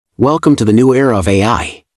Welcome to the new era of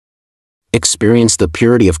AI. Experience the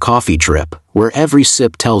purity of coffee drip, where every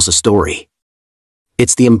sip tells a story.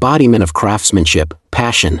 It's the embodiment of craftsmanship,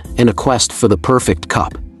 passion, and a quest for the perfect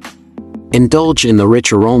cup. Indulge in the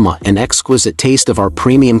rich aroma and exquisite taste of our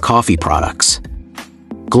premium coffee products.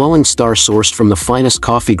 Glowing star sourced from the finest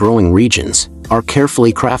coffee growing regions, our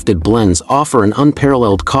carefully crafted blends offer an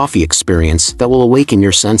unparalleled coffee experience that will awaken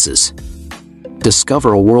your senses.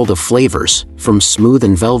 Discover a world of flavors, from smooth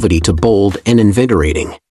and velvety to bold and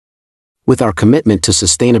invigorating. With our commitment to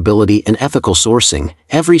sustainability and ethical sourcing,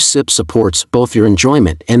 every sip supports both your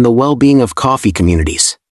enjoyment and the well-being of coffee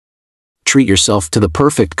communities. Treat yourself to the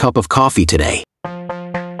perfect cup of coffee today.